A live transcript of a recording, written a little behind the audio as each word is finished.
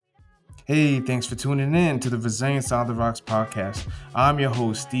Hey, thanks for tuning in to the Resilience on the Rocks podcast. I'm your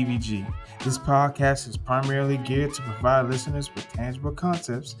host, Stevie G. This podcast is primarily geared to provide listeners with tangible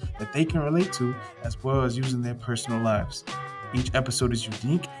concepts that they can relate to, as well as using their personal lives. Each episode is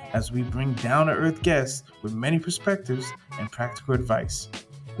unique as we bring down to earth guests with many perspectives and practical advice.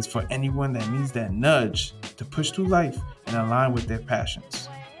 It's for anyone that needs that nudge to push through life and align with their passions.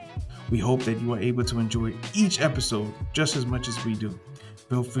 We hope that you are able to enjoy each episode just as much as we do.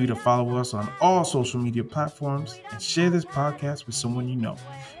 Feel free to follow us on all social media platforms and share this podcast with someone you know,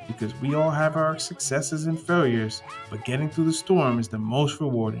 because we all have our successes and failures, but getting through the storm is the most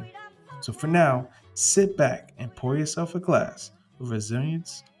rewarding. So for now, sit back and pour yourself a glass of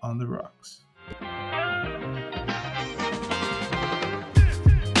Resilience on the Rocks.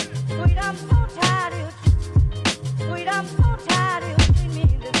 Sweet, I'm so tired of sweet, I'm so tired of you treat me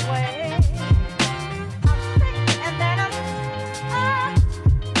this way. I'm sick and then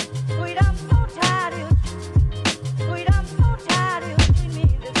sweet, I'm so tired of sweet, I'm so tired of you treat me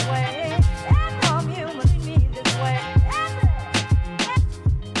this way. And I'm human, treat me this way.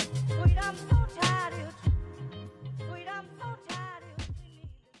 Sweet, I'm so tired of sweet, I'm so tired of you treat me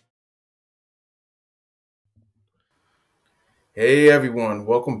this way. Hey everyone,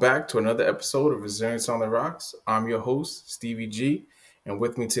 welcome back to another episode of Resilience on the Rocks. I'm your host, Stevie G, and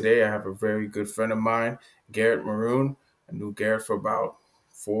with me today I have a very good friend of mine, Garret Maroon. I knew Garrett for about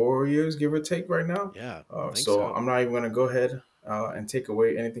 4 years, give or take, right now. Yeah, I think So so. I'm not even going to go ahead and take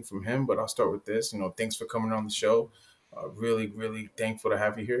away anything from him, but I'll start with this. Thanks for coming on the show. Really, really thankful to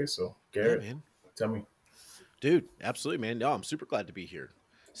have you here. So, Yeah, Garrett, man. tell me. Dude, absolutely, man. No, I'm super glad to be here.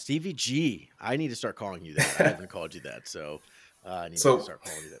 Stevie G. I need to start calling you that. I haven't called you that, so I need to So, start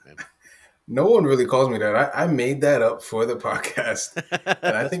calling you that, man. no one really calls me that. I made that up for the podcast.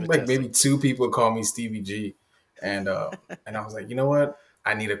 And I That's think like maybe fantastic. 2 people call me Stevie G. And I was like, you know what?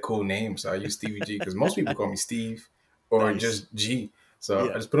 I need a cool name. So I use Stevie G because most people call me Steve or Nice. just G. So I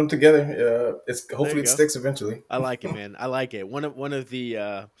Yeah, just put them together. It's there you hopefully it go. sticks eventually. I like it, man. I like it. One of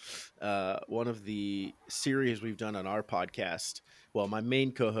the series we've done on our podcast. Well, my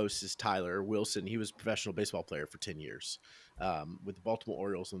main co-host is Tyler Wilson. He was a professional baseball player for 10 years with the Baltimore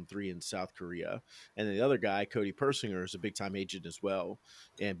Orioles and 3 in South Korea. And then the other guy, Cody Persinger, is a big-time agent as well.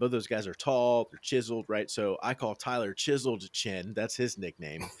 And both those guys are tall, they're chiseled, right? So I call Tyler Chiseled Chin. That's his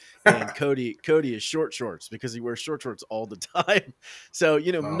nickname. And Cody is Short Shorts because he wears short shorts all the time. So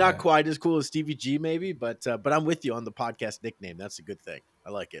Oh not man. quite as cool as Stevie G, maybe, but I'm with you on the podcast nickname. That's a good thing. I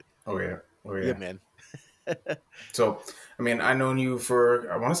like it. Oh yeah. Oh Yeah, yeah. man. So I mean, I known you for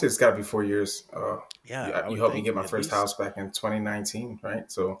I want to say it's got to be 4 years. Yeah, You, I you would helped me think get my at first least. house back in 2019,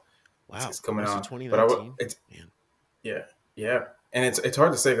 right? So it's Wow, coming was it on. But 2019? it's Man, yeah, yeah, and it's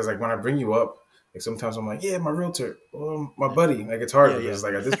hard to say because like when I bring you up, like sometimes I'm like, yeah, my realtor, or my yeah, buddy. Like it's hard yeah, because yeah.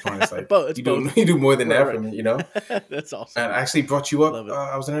 like at this point it's like Both. It's you do both. you do more than Right, that for right. me. That's awesome. And I actually brought you up. Love it.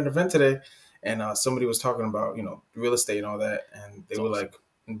 I was in an event today, and somebody was talking about real estate and all that, and they It's were awesome. like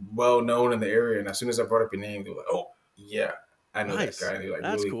well known in the area. And as soon as I brought up your name, they were like, oh yeah, I know that Nice. guy. They like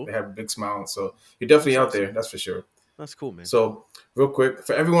That's really they cool. have a big smile. So you're definitely That's out there, awesome. that's for sure. That's cool, man. So real quick,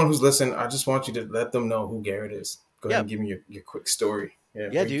 for everyone who's listening, I just want you to let them know who Garrett is. Go ahead Yeah, and give me your quick story. Yeah,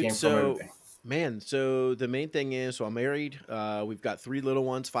 yeah, where you dude. came from, So, everything. man, so the main thing is, so I'm married. We've got 3 little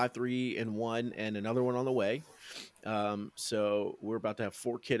ones, 5, 3, and 1, and another one on the way. So we're about to have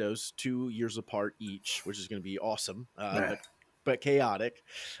 4 kiddos, 2 years apart each, which is going to be awesome. Man, But chaotic.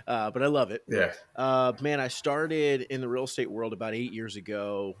 But I love it. yeah. Man, I started in the real estate world about 8 years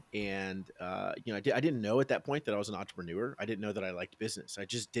ago, and I didn't know at that point that I was an entrepreneur. I didn't know that I liked business. I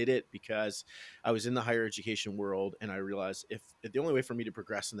just did it because I was in the higher education world, and I realized if the only way for me to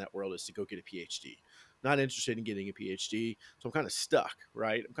progress in that world is to go get a PhD. Not interested in getting a PhD, so I'm kind of stuck,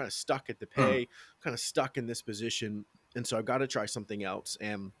 right? I'm kind of stuck at the Mm, pay, kind of stuck in this position, and so I've got to try something else.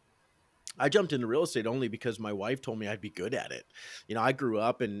 And I jumped into real estate only because my wife told me I'd be good at it. I grew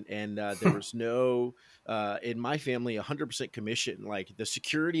up and there was no in my family 100% commission. Like the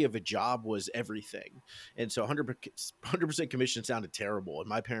security of a job was everything, and so 100% commission sounded terrible. And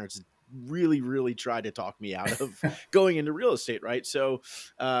my parents really tried to talk me out of going into real estate, right? So,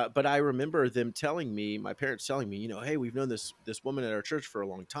 but I remember them telling me, my parents telling me, hey, we've known this woman at our church for a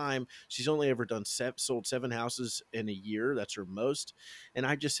long time. She's only ever sold 7 houses in a year. That's her most. And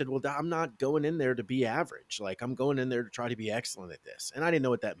I just said, well, I'm not going in there to be average. Like I'm going in there to try to be excellent at this. And I didn't know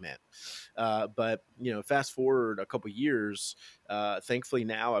what that meant. But fast forward a couple years, thankfully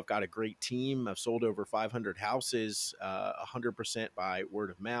now I've got a great team. I've sold over 500 houses, 100% by word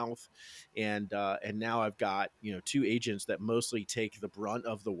of mouth. And now I've got, 2 agents that mostly take the brunt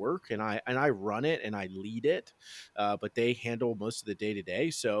of the work, and I run it and I lead it. But they handle most of the day to day.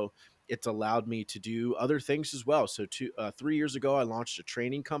 So, it's allowed me to do other things as well. So 3 years ago, I launched a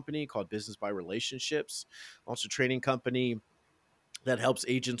training company called Business by Relationships. Launched a training company that helps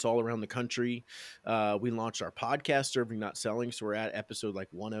agents all around the country. We launched our podcast, Serving Not Selling. So we're at episode like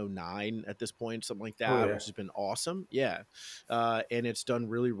 109 at this point, something like Oh that, yeah. which has been awesome. Yeah. And it's done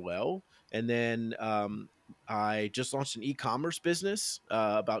really well. And then I just launched an e-commerce business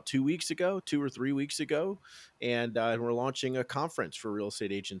about 2 weeks ago, 2 or 3 weeks ago. And we're launching a conference for real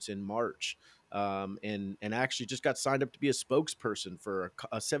estate agents in March. And actually just got signed up to be a spokesperson for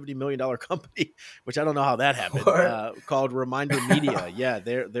a $70 million company, which I don't know how that happened. What? Called Reminder Media. Yeah,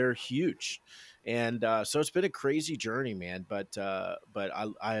 they're huge, and so it's been a crazy journey, man. But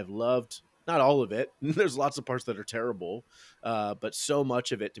I have loved not all of it. There's lots of parts that are terrible, but so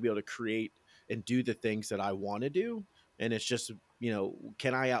much of it to be able to create and do the things that I want to do. And it's just,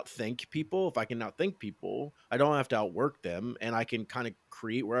 can I outthink people? If I can outthink people, I don't have to outwork them, and I can kind of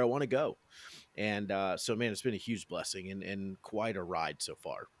create where I want to go. And so, man, it's been a huge blessing and quite a ride so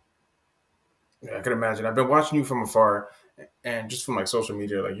far. Yeah, I can imagine. I've been watching you from afar, and just from like social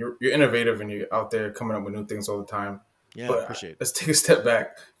media, like you're innovative and you're out there coming up with new things all the time. Yeah, But appreciate it. let's take a step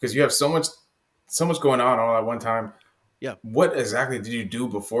back because you have so much going on all at one time. Yeah. What exactly did you do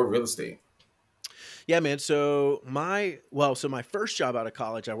before real estate? Yeah, man. So my first job out of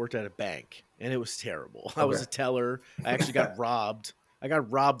college, I worked at a bank, and it was terrible. I was Okay. a teller. I actually got robbed. I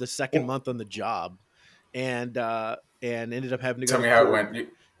got robbed the second Well, month on the job, and ended up having to go tell to me how it court. went.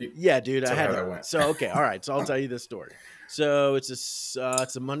 Yeah, dude, I Tell me had how to. that went. So okay, all right. So I'll tell you this story. So it's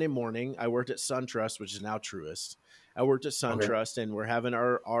a Monday morning. I worked at SunTrust, which is now Truist. I worked at Okay. SunTrust, and we're having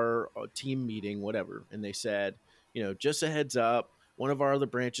our team meeting, whatever. And they said, just a heads up, one of our other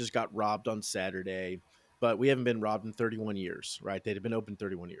branches got robbed on Saturday, but we haven't been robbed in 31 years, right? They'd have been open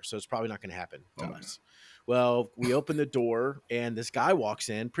 31 years, so it's probably not going to happen Oh to my us. Well, we open the door, and this guy walks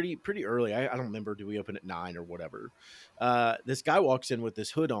in pretty early. I don't remember. Do we open at 9 or whatever? This guy walks in with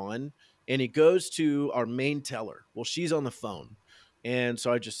this hood on, and he goes to our main teller. Well, she's on the phone. And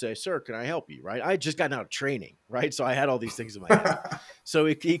so I just say, "Sir, can I help you?" Right? I had just gotten out of training, right? So I had all these things in my head. God. So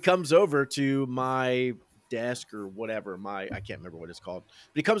he comes over to my desk or whatever, I can't remember what it's called,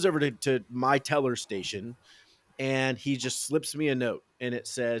 but he comes over to my teller station, and he just slips me a note, and it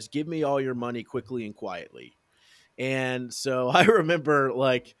says, "Give me all your money quickly and quietly." And so I remember,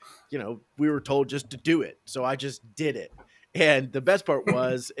 like, we were told just to do it. So I just did it. And the best part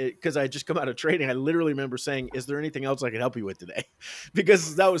was, because I had just come out of training, I literally remember saying, "Is there anything else I can help you with today?"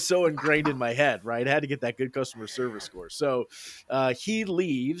 Because that was so ingrained in my head, right? I had to get that good customer service score. So he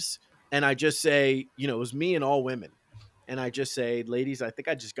leaves, and I just say, it was me and all women. And I just say, "Ladies, I think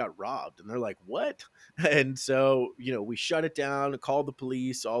I just got robbed." And they're like, "What?" And so, we shut it down, called the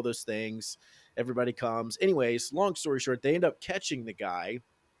police, all those things. Everybody comes. Anyways, long story short, they end up catching the guy,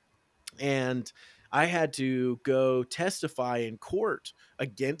 and I had to go testify in court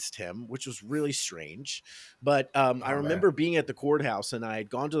against him, which was really strange. But I Oh man. remember being at the courthouse, and I had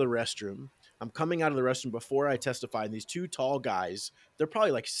gone to the restroom. I'm coming out of the restroom before I testified, and these two tall guys, they're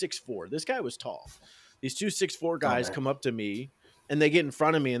probably like 6'4". This guy was tall. These two 6'4" Oh guys man. come up to me, and they get in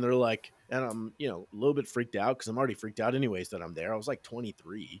front of me, and they're like, and I'm, a little bit freaked out because I'm already freaked out anyways that I'm there. I was like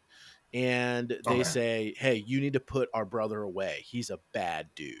 23. And Oh they man. say, "Hey, you need to put our brother away. He's a bad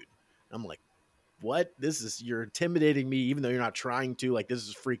dude." I'm like, "What? You're intimidating me, even though you're not trying to. Like, this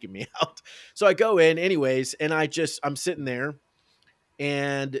is freaking me out." So I go in anyways, and I'm sitting there,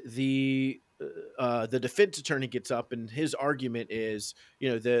 and the defense attorney gets up, and his argument is,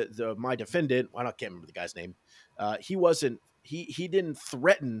 the my defendant, I can't remember the guy's name. He didn't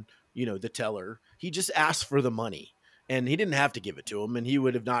threaten, the teller. He just asked for the money, and he didn't have to give it to him, and he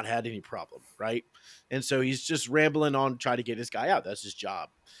would have not had any problem, right? And so he's just rambling on, trying to get his guy out. That's his job.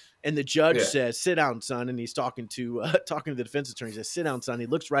 And the judge Yeah. says, "Sit down, son." And he's talking to the defense attorney. He says, "Sit down, son." He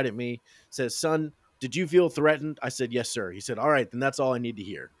looks right at me, says, "Son, did you feel threatened?" I said, "Yes, sir." He said, "All right, then that's all I need to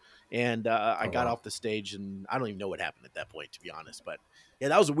hear." And I Oh got wow. off the stage, and I don't even know what happened at that point, to be honest. But yeah,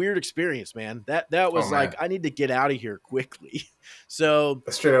 that was a weird experience, man. That Oh was like, man. I need to get out of here quickly. So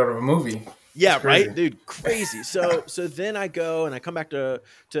That's straight out of a movie. That's yeah, right, crazy. dude, crazy. So then I go and I come back to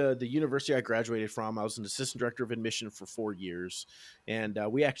the university I graduated from. I was an assistant director of admission for 4 years, and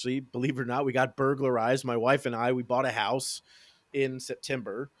we actually, believe it or not, we got burglarized. My wife and I, we bought a house in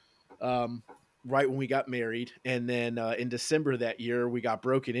September, um, right when we got married, and then in December that year, we got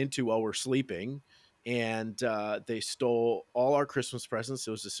broken into while we're sleeping, and they stole all our Christmas presents.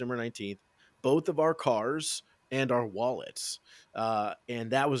 It was December 19th, both of our cars and our wallets.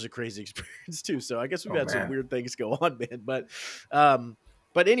 And that was a crazy experience too. So I guess we've Oh had some man. weird things go on, man. Um,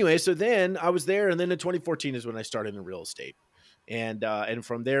 but anyway, so then I was there, and then in 2014 is when I started in real estate. And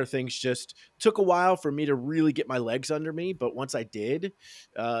from there, things just took a while for me to really get my legs under me. But once I did,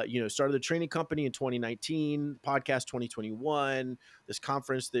 started the training company in 2019, podcast 2021, this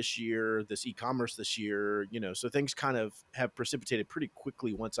conference this year, this e-commerce this year, so things kind of have precipitated pretty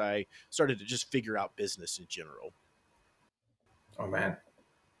quickly once I started to just figure out business in general. Oh man,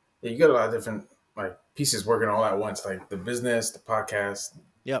 yeah, you got a lot of different like pieces working all at once, like the business, the podcast,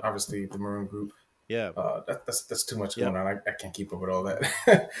 Yep. obviously the Maroon Group. Yeah. That's too much going Yep. on. I can't keep up with all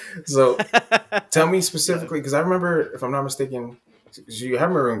that. So tell me Yeah. specifically, because I remember, if I'm not mistaken, you have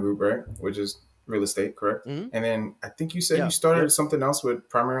Maroon Group, right? Which is real estate, correct? Hmm. And then I think you said you Yeah. started Yep. something else with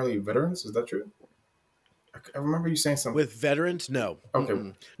primarily veterans. Is that true? I remember you saying something. With veterans, no. Okay.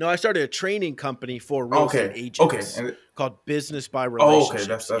 Mm-mm. No, I started a training company for real estate Okay. Okay. agents And called Business by okay, that's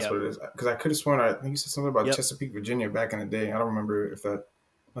Relationships. what Yep. it is. Because I could have sworn I think you said something about Yep. Chesapeake, Virginia back in the day. I don't remember if that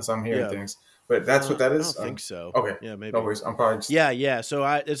unless I'm hearing Yeah. things. But that's what that I is. don't think so. Okay. Yeah, No maybe. worries. I'm probably just Yeah. So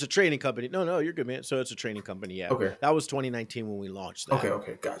it's a training company. No, you're good, man. So it's a training company. Yeah. okay. That was 2019 when we launched that.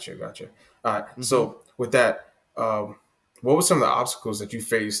 Okay. Gotcha. All right. Hmm. So with that, what were some of the obstacles that you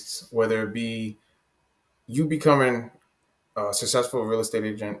faced, whether it be you becoming a successful real estate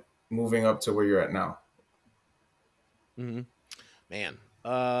agent, moving up to where you're at now? Hmm. Man.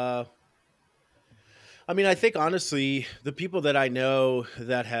 I think honestly, the people that I know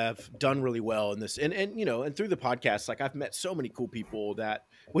that have done really well in this, and through the podcast, like I've met so many cool people that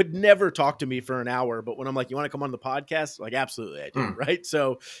would never talk to me for an hour, but when I'm like, "You want to come on the podcast?" Like, absolutely, I do, Hmm. right?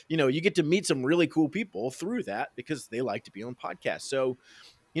 So, you get to meet some really cool people through that because they like to be on podcasts. So,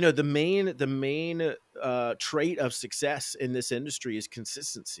 the main trait of success in this industry is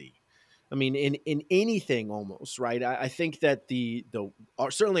consistency. I mean, in anything almost, right? I think that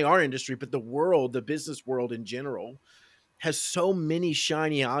certainly our industry, but the world, the business world in general, has so many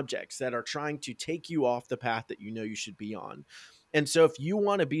shiny objects that are trying to take you off the path that you should be on. And so if you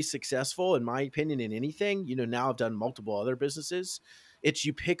want to be successful, in my opinion, in anything, now I've done multiple other businesses, it's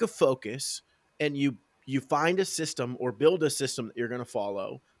you pick a focus and you find a system or build a system that you're going to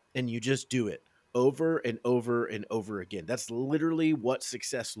follow and you just do it over and over and over again. That's literally what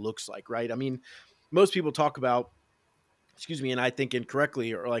success looks like, right? I mean, most people talk about, excuse me, and I think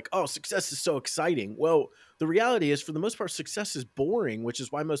incorrectly, or like, oh, success is so exciting. Well, the reality is, for the most part, success is boring, which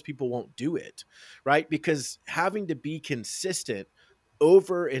is why most people won't do it, right? Because having to be consistent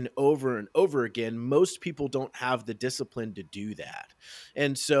over and over and over again, most people don't have the discipline to do that.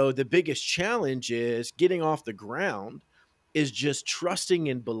 And so the biggest challenge is getting off the ground, is just trusting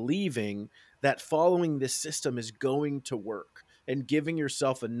and believing that following this system is going to work and giving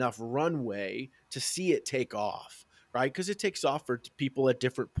yourself enough runway to see it take off, right? Because it takes off for people at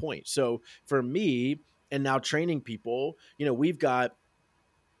different points. So for me, and now training people, we've got,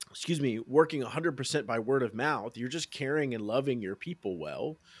 excuse me, working 100% by word of mouth. You're just caring and loving your people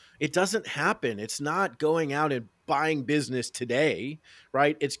well. It doesn't happen. It's not going out and buying business today,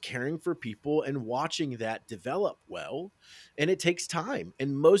 right? It's caring for people and watching that develop well. And it takes time.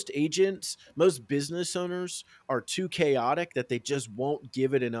 And most agents, most business owners are too chaotic that they just won't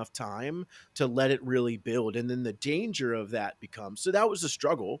give it enough time to let it really build. And then the danger of that becomes, so that was a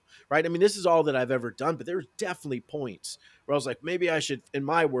struggle, right? I mean, this is all that I've ever done, but there's definitely points where I was like, maybe I should, in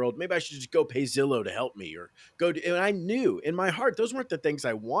my world, maybe I should just go pay Zillow to help me, or and I knew in my heart, those weren't the things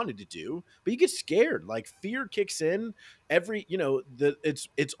I wanted to do, but you get scared, like fear kicks in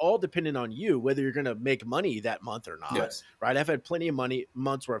it's all dependent on you, whether you're going to make money that month or not, Yes. right? I've had plenty of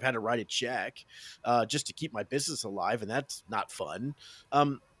months where I've had to write a check just to keep my business alive. And that's not fun.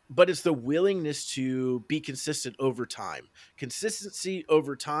 But it's the willingness to be consistent over time. Consistency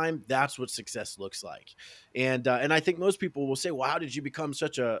over time, that's what success looks like. And I think most people will say, well, how did you become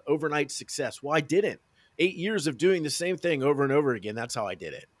such a overnight success? Well, I didn't. 8 years of doing the same thing over and over again. That's how I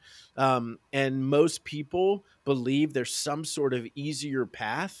did it. And most people believe there's some sort of easier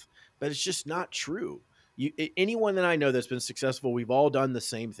path, but it's just not true. Anyone that I know that's been successful, we've all done the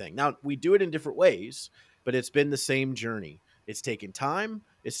same thing. Now, we do it in different ways, but it's been the same journey. It's taken time,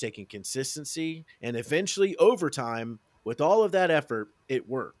 it's taken consistency, and eventually over time, with all of that effort, it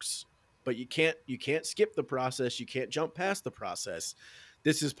works. But you can't skip the process, you can't jump past the process.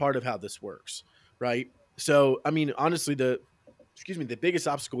 This is part of how this works, right? So, I mean, honestly, the biggest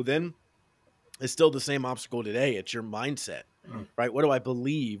obstacle then is still the same obstacle today. It's your mindset, Mm. right? What do I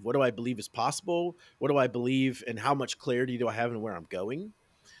believe? What do I believe is possible? What do I believe, and how much clarity do I have in where I'm going?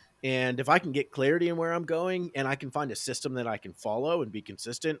 And if I can get clarity in where I'm going and I can find a system that I can follow and be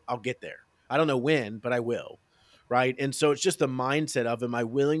consistent, I'll get there. I don't know when, but I will. Right. And so it's just the mindset of, am I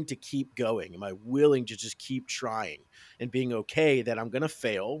willing to keep going? Am I willing to just keep trying and being okay that I'm going to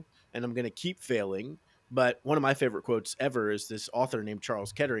fail and I'm going to keep failing, But one of my favorite quotes ever is this author named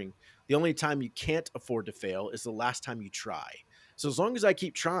Charles Kettering. The only time you can't afford to fail is the last time you try. So as long as I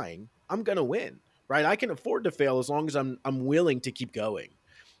keep trying, I'm going to win, right? I can afford to fail as long as I'm willing to keep going.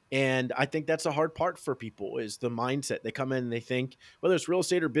 And I think that's a hard part for people is the mindset. They come in and they think, whether it's real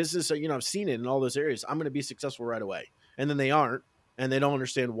estate or business, or, I've seen it in all those areas. I'm going to be successful right away. And then they aren't, and they don't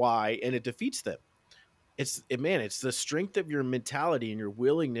understand why, and it defeats them. It's the strength of your mentality and your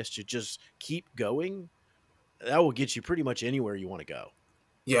willingness to just keep going that will get you pretty much anywhere you want to go.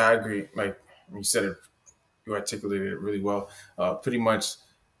 Yeah, I agree. Like you said it, you articulated it really well. Pretty much,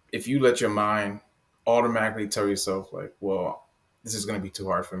 if you let your mind automatically tell yourself, like, well, this is going to be too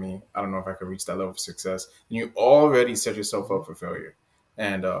hard for me. I don't know if I can reach that level of success. And you already set yourself up for failure.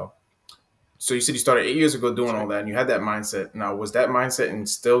 And so you said you started 8 years ago doing That's all right. that, and you had that mindset. Now, was that mindset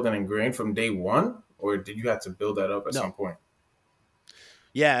instilled and ingrained from day one, or did you have to build that up at some No, point?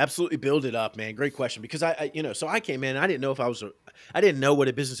 yeah, absolutely build it up, man. Great question. Because so I came in, I didn't know if I didn't know what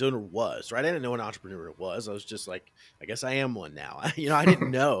a business owner was, right? I didn't know what an entrepreneur was. I was just like, I guess I am one now. I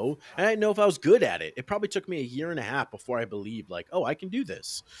didn't know. I didn't know if I was good at it. It probably took me a year and a half before I believed like, oh, I can do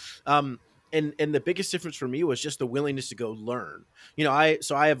this. And the biggest difference for me was just the willingness to go learn. I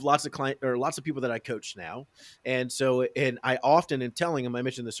have lots of lots of people that I coach now. And I often am telling them, I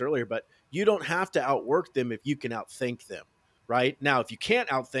mentioned this earlier, but you don't have to outwork them if you can outthink them. Right now, if you can't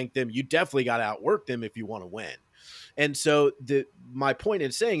outthink them, you definitely got to outwork them if you want to win. And so my point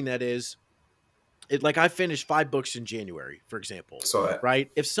in saying that is, like I finished 5 books in January, for example, So that,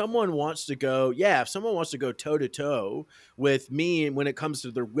 right? If someone wants to go toe to toe with me when it comes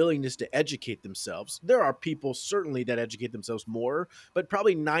to their willingness to educate themselves, there are people certainly that educate themselves more, but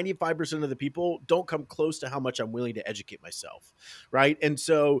probably 95% of the people don't come close to how much I'm willing to educate myself, right? And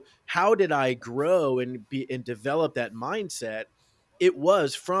so, how did I grow and develop that mindset? It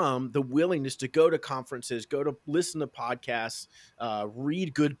was from the willingness to go to conferences, go to listen to podcasts,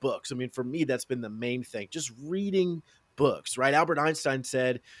 read good books. I mean, for me, that's been the main thing, just reading books, right? Albert Einstein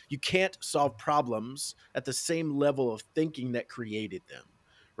said, you can't solve problems at the same level of thinking that created them.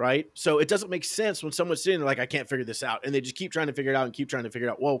 Right. So it doesn't make sense when someone's sitting there like, I can't figure this out. And they just keep trying to figure it out and keep trying to figure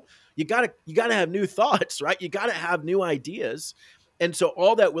it out. Well, you gotta have new thoughts, right? You gotta have new ideas. And so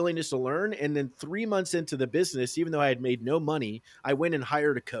all that willingness to learn. And then 3 months into the business, even though I had made no money, I went and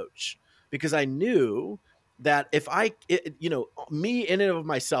hired a coach because I knew that if me in and of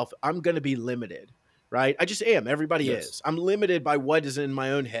myself, I'm going to be limited, right? I just am. Everybody yes. is. I'm limited by what is in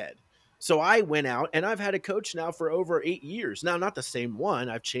my own head. So I went out and I've had a coach now for over 8 years. Now, not the same one.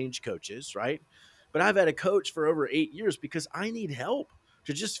 I've changed coaches, right? But I've had a coach for over 8 years because I need help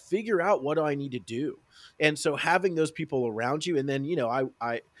to just figure out what do I need to do. And so having those people around you, and then,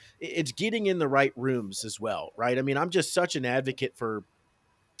 it's getting in the right rooms as well, right? I mean, I'm just such an advocate for,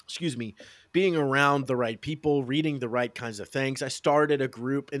 excuse me, being around the right people, reading the right kinds of things. I started a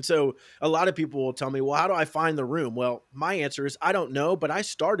group. And so a lot of people will tell me, well, how do I find the room? Well, my answer is, I don't know, but I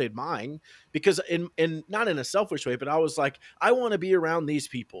started mine because in not in a selfish way, but I was like, I want to be around these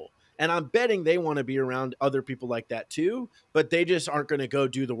people. And I'm betting they want to be around other people like that too, but they just aren't going to go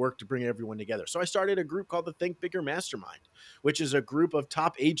do the work to bring everyone together. So I started a group called the Think Bigger Mastermind, which is a group of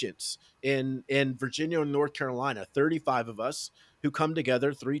top agents in Virginia and North Carolina, 35 of us who come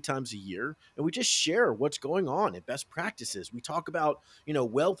together 3 times a year, and we just share what's going on and best practices. We talk about,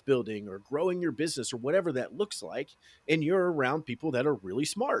 wealth building or growing your business or whatever that looks like. And you're around people that are really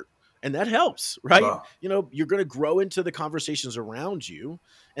smart. And that helps, right? Wow. You're going to grow into the conversations around you.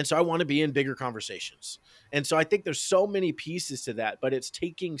 And so I want to be in bigger conversations. And so I think there's so many pieces to that, but it's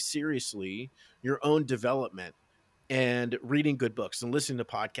taking seriously your own development and reading good books and listening to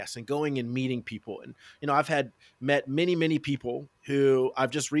podcasts and going and meeting people. And, I've met many, many people who I've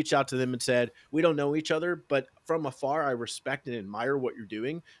just reached out to them and said, we don't know each other, but from afar, I respect and admire what you're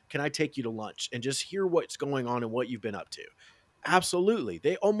doing. Can I take you to lunch and just hear what's going on and what you've been up to? Absolutely.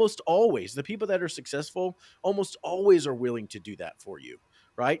 They almost always, the people that are successful almost always are willing to do that for you,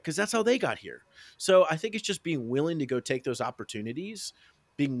 right? Because that's how they got here. So I think it's just being willing to go take those opportunities,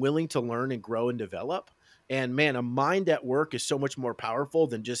 being willing to learn and grow and develop. And man, a mind at work is so much more powerful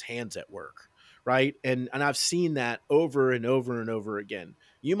than just hands at work, right? And I've seen that over and over and over again.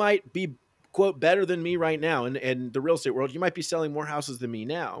 You might be, quote, better than me right now in the real estate world. You might be selling more houses than me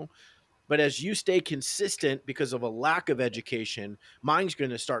now, but as you stay consistent because of a lack of education, mine's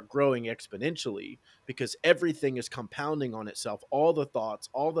going to start growing exponentially because everything is compounding on itself. All the thoughts,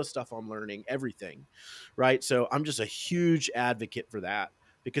 all the stuff I'm learning, everything. Right. So I'm just a huge advocate for that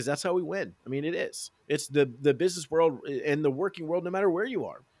because that's how we win. I mean, it is. It's the business world and the working world, no matter where you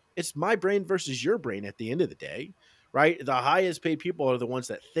are. It's my brain versus your brain at the end of the day. right? The highest paid people are the ones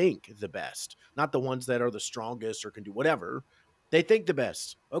that think the best, not the ones that are the strongest or can do whatever. They think the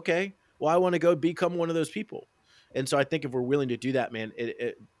best. Okay, well, I want to go become one of those people. And so I think if we're willing to do that, man,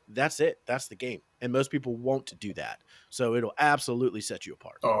 that's it. That's the game. And most people won't do that. So it'll absolutely set you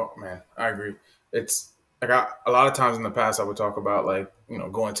apart. Oh man, I agree. It's like a lot of times in the past I would talk about like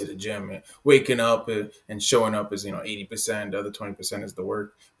going to the gym and waking up and showing up as 80%, the other 20% is the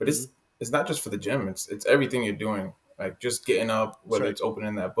work. But Hmm. it's not just for the gym. It's everything you're doing. Like just getting up, That's whether right. it's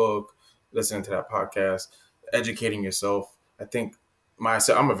opening that book, listening to that podcast, educating yourself. I think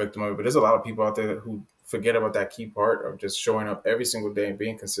I'm a victim of it, but there's a lot of people out there who forget about that key part of just showing up every single day and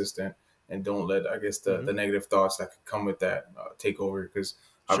being consistent and don't let I guess Hmm. the negative thoughts that could come with that take over because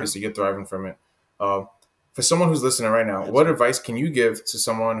Sure. obviously you're thriving from it. Uh, for someone who's listening right now, what Absolutely. advice can you give to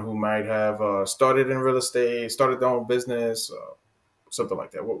someone who might have started in real estate, started their own business, something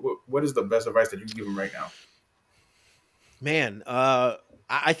like that? What is the best advice that you can give them right now? Man,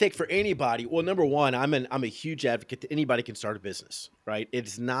 I think for anybody, well, number one, I'm a huge advocate that anybody can start a business, right?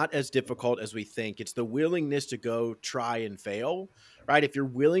 It's not as difficult as we think. It's the willingness to go try and fail, right? If you're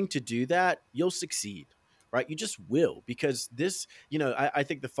willing to do that, you'll succeed, right? You just will, because this, I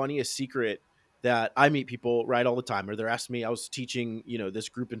think the funniest secret that I meet people right all the time, or they're asking me, I was teaching, this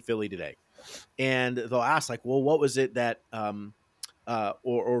group in Philly today, and they'll ask like, well, what was it that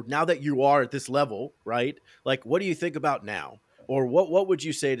or now that you are at this level, right? Like, what do you think about now? Or what would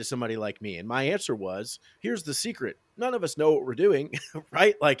you say to somebody like me? And my answer was, here's the secret. None of us know what we're doing,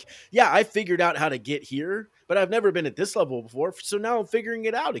 right? Like, yeah, I figured out how to get here, but I've never been at this level before. So now I'm figuring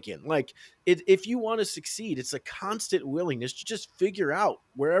it out again. Like, if you want to succeed, it's a constant willingness to just figure out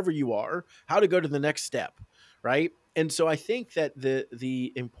wherever you are how to go to the next step, right? And so I think that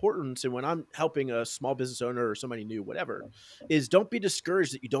the importance, and when I'm helping a small business owner or somebody new, whatever, is don't be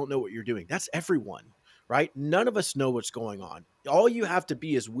discouraged that you don't know what you're doing. That's everyone, right? None of us know what's going on. All you have to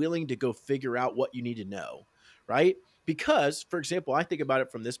be is willing to go figure out what you need to know, right? Because, for example, I think about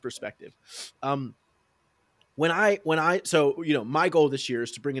it from this perspective. Um, so my goal this year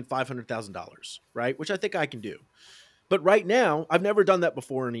is to bring in $500,000, right? Which I think I can do. But right now, I've never done that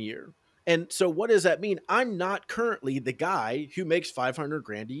before in a year. And so what does that mean? I'm not currently the guy who makes 500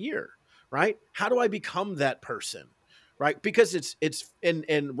 grand a year, right? How do I become that person? Right? Because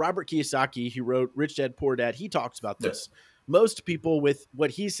and Robert Kiyosaki, who wrote Rich Dad Poor Dad, he talks about Yeah, this. Most people with what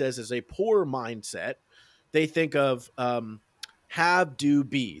he says is a poor mindset, they think of have, do,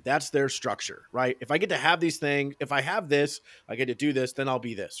 be. That's their structure, right? If I get to have these things, if I have this, I get to do this, then I'll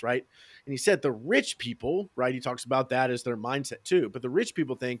be this, right? And he said the rich people, right? He talks about that as their mindset too. But the rich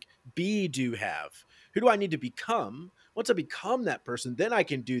people think be, do, have. Who do I need to become? Once I become that person, then I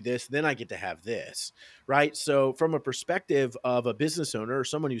can do this, then I get to have this, right? So, from a perspective of a business owner or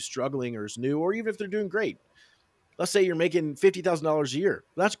someone who's struggling or is new, or even if they're doing great, let's say you're making $50,000 a year.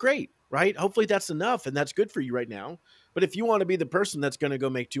 That's great, right? Hopefully that's enough and that's good for you right now. But if you want to be the person that's going to go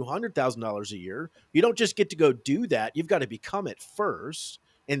make $200,000 a year, you don't just get to go do that. You've got to become it first,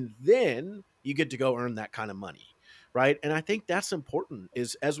 and then you get to go earn that kind of money. Right. And I think that's important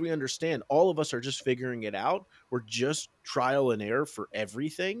is as we understand, all of us are just figuring it out. We're just trial and error for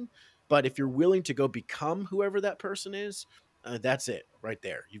everything. But if you're willing to go become whoever that person is, that's it right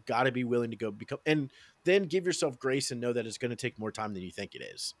there. You've got to be willing to go become, and then give yourself grace and know that it's going to take more time than you think it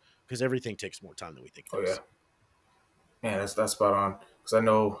is, because everything takes more time than we think it oh yeah, is. man, that's spot on. Because I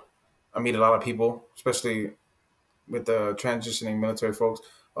know I meet a lot of people, especially with the transitioning military folks.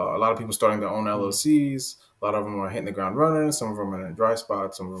 A lot of people starting their own Mhm. LLCs. A lot of them are hitting the ground running. Some of them are in a dry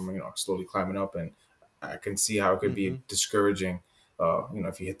spot. Some of them, slowly climbing up. And I can see how it could be Mhm. discouraging.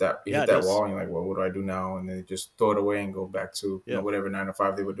 If you Yeah, hit it that is. wall, and you're like, well, what do I do now? And they just throw it away and go back to Yep. whatever 9 to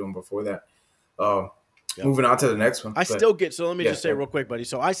 5 they were doing before that. Um, Yep. moving on to the next one, I but still get, so let me yeah, just say real quick, buddy.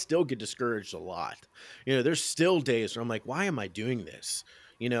 So I still get discouraged a lot. There's still days where I'm like, why am I doing this?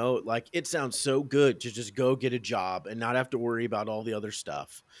 Like it sounds so good to just go get a job and not have to worry about all the other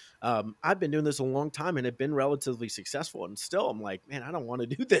stuff. I've been doing this a long time and have been relatively successful. And still, I'm like, man, I don't want to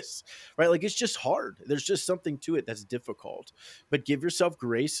do this. Right. Like it's just hard. There's just something to it that's difficult. But give yourself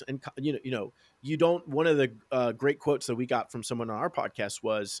grace. And, you don't, one of the great quotes that we got from someone on our podcast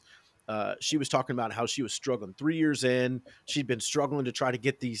was, she was talking about how she was struggling 3 years in. She'd been struggling to try to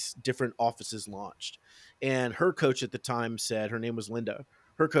get these different offices launched. And her coach at the time said, her name was Linda.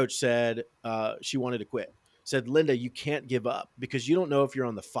 Her coach said she wanted to quit. Said, Linda, you can't give up because you don't know if you're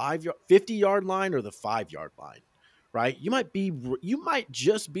on the 50-yard line or the 5-yard line. Right. You might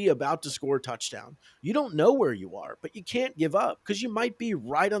just be about to score a touchdown. You don't know where you are, but you can't give up because you might be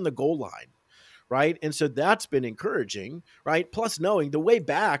right on the goal line, right? And so that's been encouraging, right? Plus, knowing the way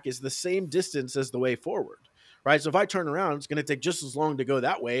back is the same distance as the way forward, right? So if I turn around, it's going to take just as long to go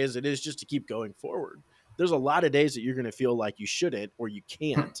that way as it is just to keep going forward. There's a lot of days that you're going to feel like you shouldn't or you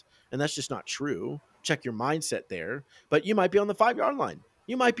can't, and that's just not true. Check your mindset there, but you might be on the 5 yard line.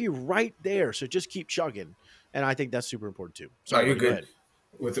 You might be right there. So just keep chugging. And I think that's super important too. No, Sorry, you're buddy. Go good. ahead.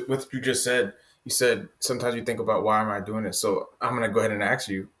 With what you just said, you said sometimes you think about why am I doing this. So I'm gonna go ahead and ask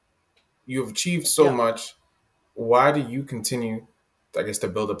you. You've achieved so Yeah. much. Why do you continue, I guess, to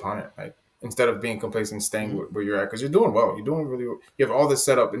build upon it? Like instead of being complacent, staying Hmm. where you're at, because you're doing well. You're doing really well. You have all this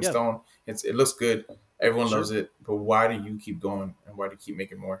set up in Yeah. stone. It looks good. Everyone loves Sure. it. But why do you keep going and why do you keep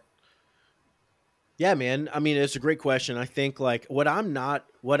making more? Yeah, man. I mean, it's a great question. I think like what I'm not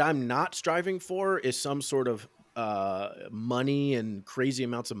striving for is some sort of money and crazy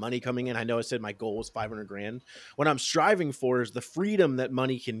amounts of money coming in. I know I said my goal was 500 grand. What I'm striving for is the freedom that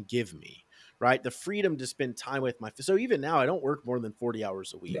money can give me, right? The freedom to spend time with so even now I don't work more than 40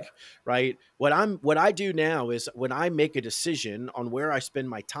 hours a Yeah. week, right? What I do now is when I make a decision on where I spend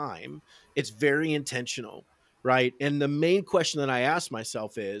my time, it's very intentional, right? And the main question that I ask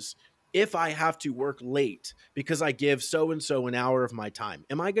myself is, if I have to work late because I give so and so an hour of my time,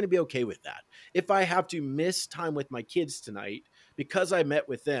 am I going to be okay with that? If I have to miss time with my kids tonight because I met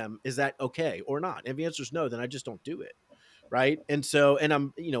with them, is that okay or not? If the answer is no, then I just don't do it. Right. And so,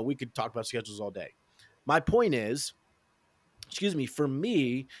 and we could talk about schedules all day. My point is, excuse me, for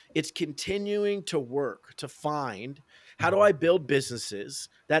me, it's continuing to work to find how do I build businesses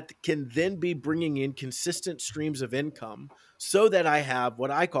that can then be bringing in consistent streams of income so that I have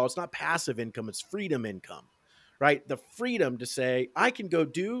what I call, it's not passive income, it's freedom income, right? The freedom to say, I can go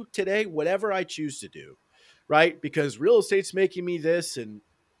do today whatever I choose to do, right? Because real estate's making me this, and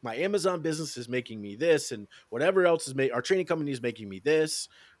my Amazon business is making me this, and whatever else is making, our training company is making me this,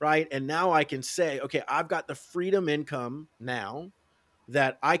 right? And now I can say, okay, I've got the freedom income now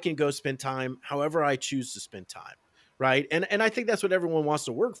that I can go spend time however I choose to spend time. Right. And I think that's what everyone wants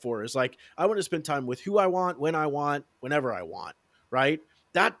to work for is like, I want to spend time with who I want, when I want, whenever I want. Right.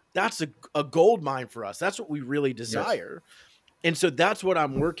 That's a gold mine for us. That's what we really Yes. desire. And so that's what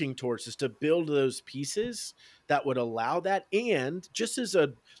I'm working towards, is to build those pieces that would allow that. And just as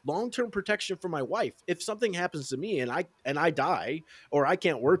a long-term protection for my wife, if something happens to me and I die or I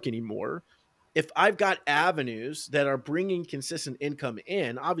can't work anymore, if I've got avenues that are bringing consistent income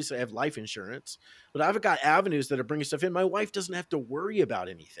in, obviously I have life insurance, but I've got avenues that are bringing stuff in. My wife doesn't have to worry about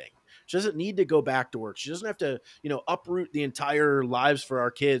anything. She doesn't need to go back to work. She doesn't have to, uproot the entire lives for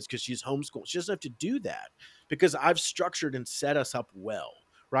our kids because she's homeschooled. She doesn't have to do that because I've structured and set us up well.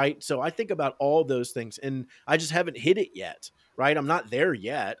 Right. So I think about all those things and I just haven't hit it yet. Right. I'm not there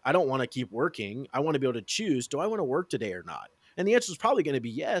yet. I don't want to keep working. I want to be able to choose, do I want to work today or not? And the answer is probably going to be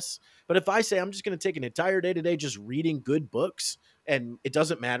yes. But if I say I'm just going to take an entire day today just reading good books and it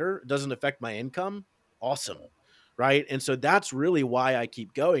doesn't matter, it doesn't affect my income, awesome. Right. And so that's really why I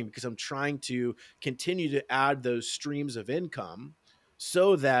keep going, because I'm trying to continue to add those streams of income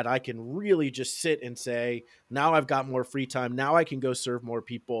so that I can really just sit and say, now I've got more free time. Now I can go serve more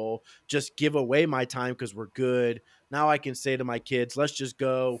people, just give away my time because we're good. Now I can say to my kids, let's just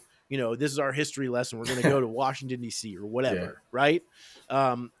go, this is our history lesson. We're going to go to Washington, D.C. or Yeah. whatever. Right.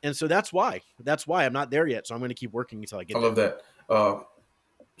 And so that's why I'm not there yet. So I'm going to keep working until I I get love there. that.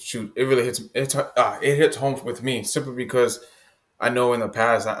 Shoot, it really it hits home with me simply because I know in the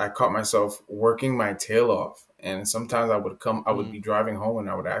past I caught myself working my tail off, and sometimes I would Mm, be driving home, and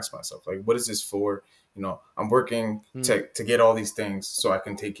I would ask myself like, "What is this for?" I'm working mm, to get all these things so I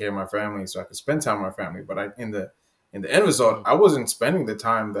can take care of my family, so I can spend time with my family. But in the end result, mm, I wasn't spending the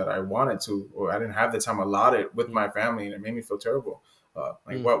time that I wanted to, or I didn't have the time allotted with mm, my family, and it made me feel terrible.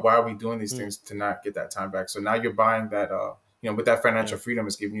 Like, mm, why are we doing these mm. things to not get that time back? So now you're buying that. With that Yeah. financial freedom,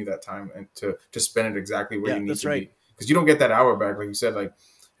 it's giving you that time and to spend it exactly where you Yeah. need That's to right. be, because you don't get that hour back, like you said. Like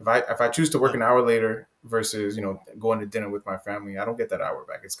if I choose to work No. an hour later versus going to dinner with my family, I don't get that hour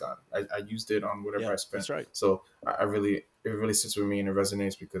back. It's gone. I used it on whatever Yeah. I spent. That's right. So I really it really sits with me and it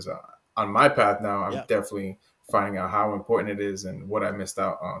resonates because on my path now, I'm Yeah. definitely finding out how important it is and what I missed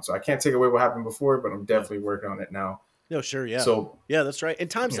out on. So I can't take away what happened before, but I'm Yeah. definitely working on it now. No, sure. Yeah. So Yeah, that's right. And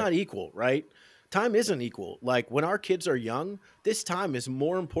time's yeah, not equal, right? Time isn't equal. Like when our kids are young, this time is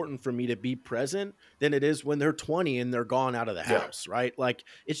more important for me to be present than it is when they're 20 and they're gone out of the yeah, house, right? Like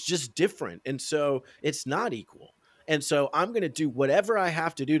it's just different. And so it's not equal. And so I'm going to do whatever I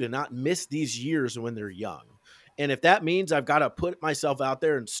have to do to not miss these years when they're young. And if that means I've got to put myself out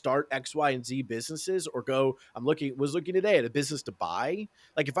there and start X, Y, and Z businesses or was looking today at a business to buy.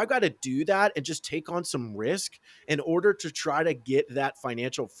 Like if I've got to do that and just take on some risk in order to try to get that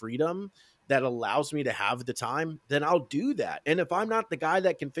financial freedom that allows me to have the time, then I'll do that. And if I'm not the guy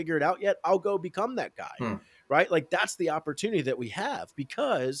that can figure it out yet, I'll go become that guy. hmm, right? Like that's the opportunity that we have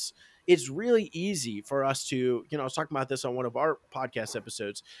because it's really easy for us to, I was talking about this on one of our podcast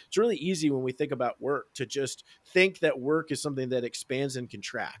episodes. It's really easy when we think about work to just think that work is something that expands and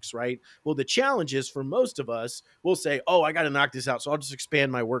contracts, right? Well, the challenge is for most of us, we'll say, oh, I got to knock this out. So I'll just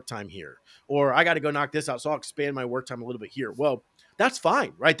expand my work time here. Or I got to go knock this out. So I'll expand my work time a little bit here. Well, that's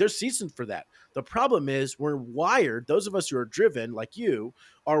fine, right? There's seasons for that. The problem is we're wired, those of us who are driven like you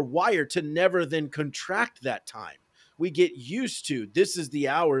are wired to never then contract that time. We get used to this is the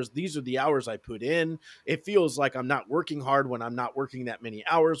hours, these are the hours I put in. It feels like I'm not working hard when I'm not working that many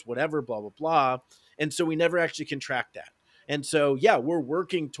hours, whatever, blah, blah, blah. And so we never actually contract that. And so, yeah, we're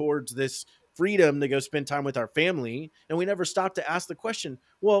working towards this freedom to go spend time with our family. And we never stop to ask the question,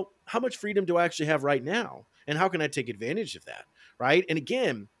 well, how much freedom do I actually have right now? And how can I take advantage of that? Right. And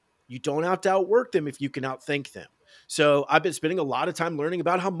again, you don't have to outwork them if you can outthink them. So I've been spending a lot of time learning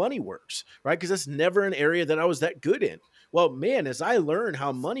about how money works, right? Because that's never an area that I was that good in. Well, man, as I learn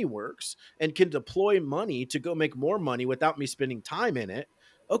how money works and can deploy money to go make more money without me spending time in it,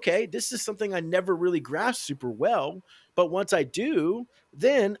 okay, this is something I never really grasped super well. But once I do,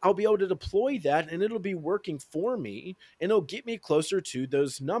 then I'll be able to deploy that and it'll be working for me and it'll get me closer to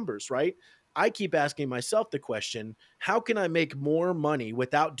those numbers, right? I keep asking myself the question, how can I make more money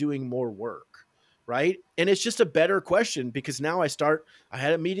without doing more work? Right. And it's just a better question because now I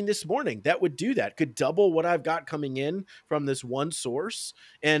had a meeting this morning that would do that, could double what I've got coming in from this one source.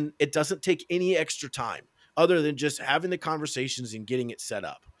 And it doesn't take any extra time other than just having the conversations and getting it set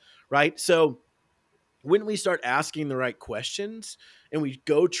up. Right. So when we start asking the right questions and we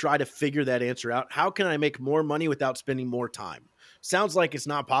go try to figure that answer out, how can I make more money without spending more time? Sounds like it's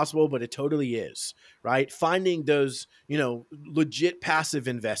not possible, but it totally is, right? Finding those, legit passive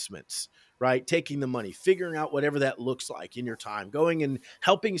investments, right? Taking the money, figuring out whatever that looks like in your time, going and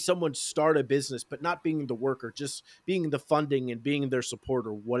helping someone start a business, but not being the worker, just being the funding and being their support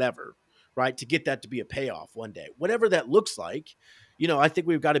or whatever, right? To get that to be a payoff one day, whatever that looks like. I think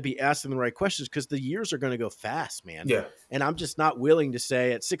we've got to be asking the right questions because the years are going to go fast, man. Yeah. And I'm just not willing to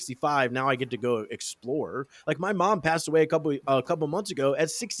say at 65, now I get to go explore. Like my mom passed away a couple months ago at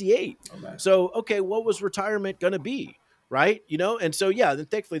 68. Oh, so, okay, what was retirement going to be? Right. And so, yeah, then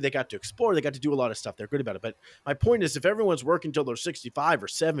thankfully they got to explore. They got to do a lot of stuff. They're good about it. But my point is if everyone's working until they're 65 or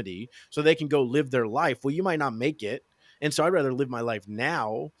 70 so they can go live their life, well, you might not make it. And so I'd rather live my life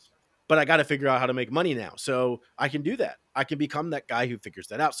now, but I got to figure out how to make money now. So I can do that. I can become that guy who figures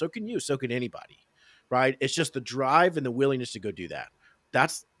that out. So can you, so can anybody, right? It's just the drive and the willingness to go do that.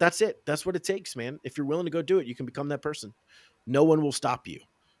 That's it. That's what it takes, man. If you're willing to go do it, you can become that person. No one will stop you,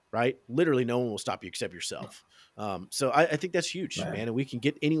 right? Literally no one will stop you except yourself. So I think that's huge, man. And we can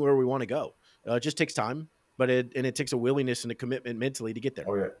get anywhere we want to go. It just takes time, but it takes a willingness and a commitment mentally to get there.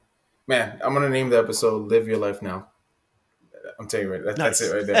 Oh yeah, man. I'm going to name the episode Live Your Life Now. I'm telling you, right? That's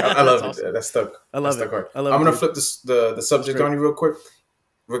it right there. I love awesome. it. That's stuck. I love it. I'm going to flip the subject on you real quick.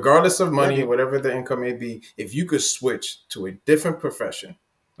 Regardless of money, whatever the income may be, if you could switch to a different profession,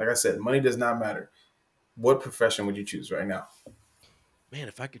 like I said, money does not matter. What profession would you choose right now? Man,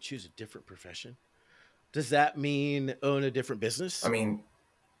 if I could choose a different profession, does that mean own a different business? I mean,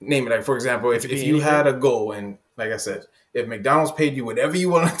 name it. Like, for example, if you had a goal and, like I said, if McDonald's paid you whatever you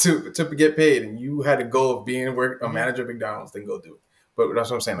wanted to get paid and you had a goal of being a manager of McDonald's, then go do it. But that's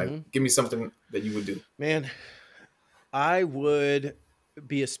what I'm saying. Like, give me something that you would do. Man, I would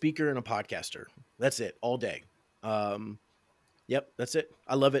be a speaker and a podcaster. That's it, all day. Yep, that's it.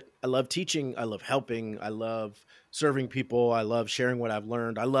 I love it. I love teaching. I love helping. I love serving people. I love sharing what I've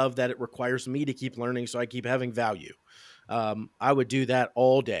learned. I love that it requires me to keep learning so I keep having value. I would do that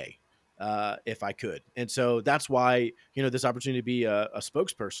all day if I could. And so that's why, this opportunity to be a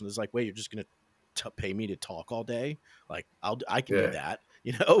spokesperson is like, wait, you're just going to pay me to talk all day? Like I can do that.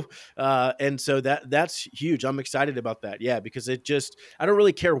 And so that's huge. I'm excited about that. Yeah. Because I don't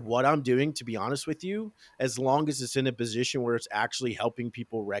really care what I'm doing, to be honest with you, as long as it's in a position where it's actually helping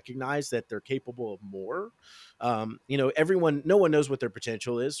people recognize that they're capable of more. No one knows what their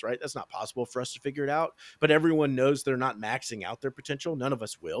potential is, right? That's not possible for us to figure it out, but everyone knows they're not maxing out their potential. None of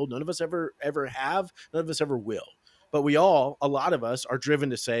us will. None of us ever have. None of us ever will. But a lot of us are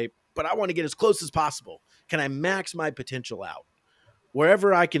driven to say, but I want to get as close as possible. Can I max my potential out?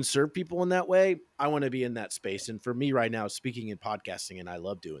 Wherever I can serve people in that way, I want to be in that space. And for me right now, speaking and podcasting, and I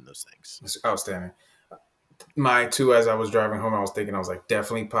love doing those things. It's outstanding. My two, as I was driving home, I was like,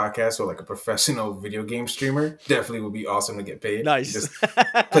 definitely podcast or like a professional video game streamer. Definitely would be awesome to get paid. Nice. Just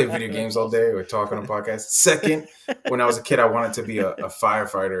play video games all day or talk on a podcast. Second, when I was a kid, I wanted to be a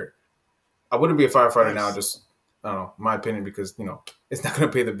firefighter. I wouldn't be a firefighter now, just I don't know, my opinion, because it's not going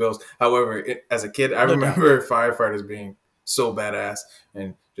to pay the bills. However, as a kid, I No doubt. remember firefighters being so badass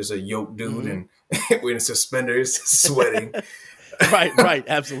and just a yoked dude Hmm. and wearing suspenders, sweating. Right.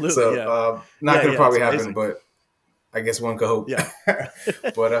 Absolutely. So Yeah. not going to It's probably happen, amazing. but I guess one could hope. Yeah.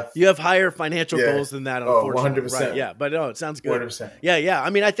 But You have higher financial yeah, goals than that, oh, unfortunately. Right. 100%, Yeah. But no, it sounds good. 100%. Yeah. I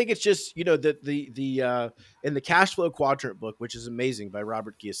mean, I think it's just, the in the cash flow quadrant book, which is amazing, by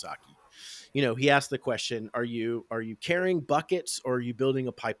Robert Kiyosaki. He asked the question, are you carrying buckets, or are you building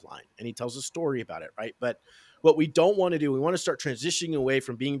a pipeline? And he tells a story about it, right? But what we don't want to do, we want to start transitioning away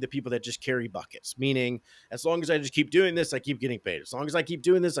from being the people that just carry buckets, meaning, as long as I just keep doing this, I keep getting paid. As long as I keep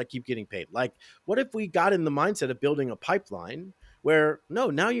doing this, I keep getting paid. Like, what if we got in the mindset of building a pipeline where,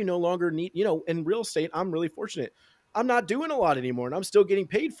 no, now you no longer need, in real estate, I'm really fortunate. I'm not doing a lot anymore, and I'm still getting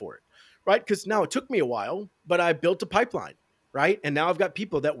paid for it, right? Because now it took me a while, but I built a pipeline, right? And now I've got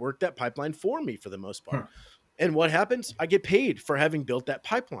people that work that pipeline for me for the most part. Hmm. And what happens? I get paid for having built that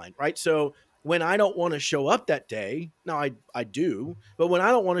pipeline, right? So when I don't want to show up that day, now I do, but when I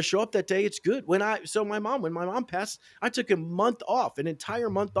don't want to show up that day, it's good. When my mom passed, I took a month off, an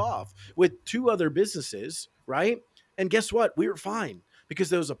entire month off, with two other businesses, right? And guess what? We were fine, because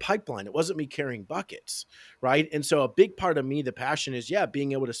there was a pipeline. It wasn't me carrying buckets, right? And so a big part of me, the passion is, yeah,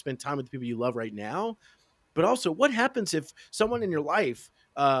 being able to spend time with the people you love right now. But also, what happens if someone in your life,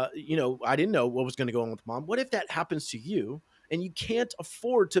 I didn't know what was going to go on with mom. What if that happens to you and you can't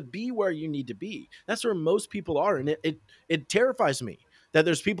afford to be where you need to be? That's where most people are. And it terrifies me that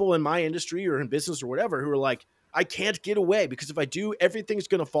there's people in my industry or in business or whatever who are like, I can't get away, because if I do, everything's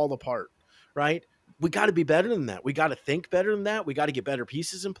going to fall apart. Right. We got to be better than that. We got to think better than that. We got to get better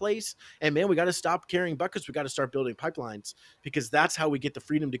pieces in place. And man, we got to stop carrying buckets. We got to start building pipelines, because that's how we get the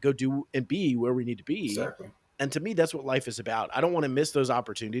freedom to go do and be where we need to be. Exactly. And to me, that's what life is about. I don't want to miss those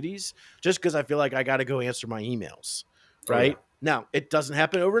opportunities just because I feel like I got to go answer my emails. Oh yeah. Right now, it doesn't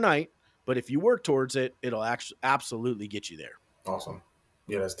happen overnight, but if you work towards it, it'll actually absolutely get you there. Awesome.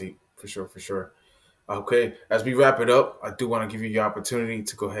 Yeah, that's deep, for sure, for sure. Okay, as we wrap it up, I do want to give you the opportunity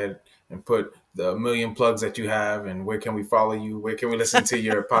to go ahead and put the million plugs that you have, and where can we follow you? Where can we listen to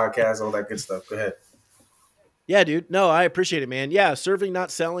your podcast? All that good stuff. Go ahead. Yeah, dude. No, I appreciate it, man. Yeah, Serving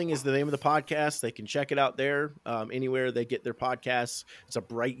Not Selling is the name of the podcast. They can check it out there, anywhere they get their podcasts. It's a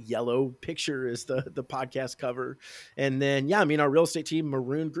bright yellow picture is the podcast cover. And then, yeah, I mean, our real estate team,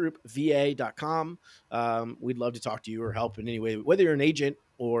 maroongroupva.com. We'd love to talk to you or help in any way, whether you're an agent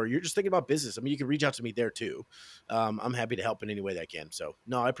or you're just thinking about business. I mean, you can reach out to me there too. I'm happy to help in any way that I can. So,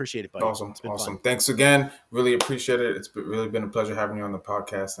 no, I appreciate it, buddy. Awesome, It's been awesome. fun. Thanks again. Really appreciate it. Really been a pleasure having you on the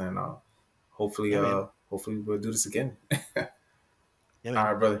podcast, and hopefully, Yeah, man. hopefully we'll do this again. Yeah, All man.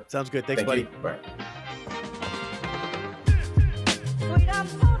 right, brother. Sounds good. Thanks, Thank buddy. you. Bye.